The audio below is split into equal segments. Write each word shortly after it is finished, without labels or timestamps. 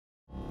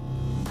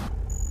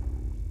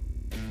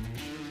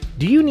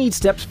Do you need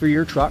steps for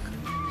your truck?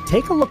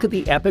 Take a look at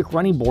the Epic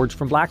running boards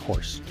from Black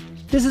Horse.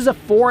 This is a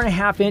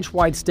 4.5-inch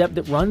wide step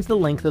that runs the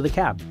length of the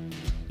cab.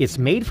 It's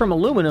made from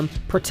aluminum,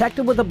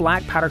 protected with a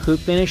black powder coat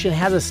finish, and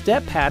has a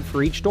step pad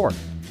for each door.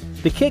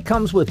 The kit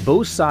comes with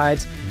both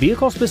sides,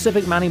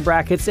 vehicle-specific mounting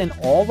brackets, and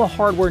all the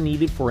hardware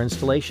needed for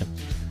installation.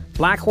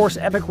 Black Horse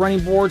Epic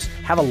running boards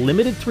have a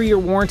limited 3-year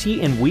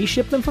warranty, and we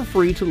ship them for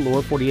free to the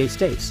lower 48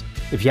 states.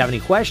 If you have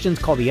any questions,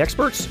 call the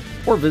experts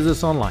or visit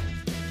us online.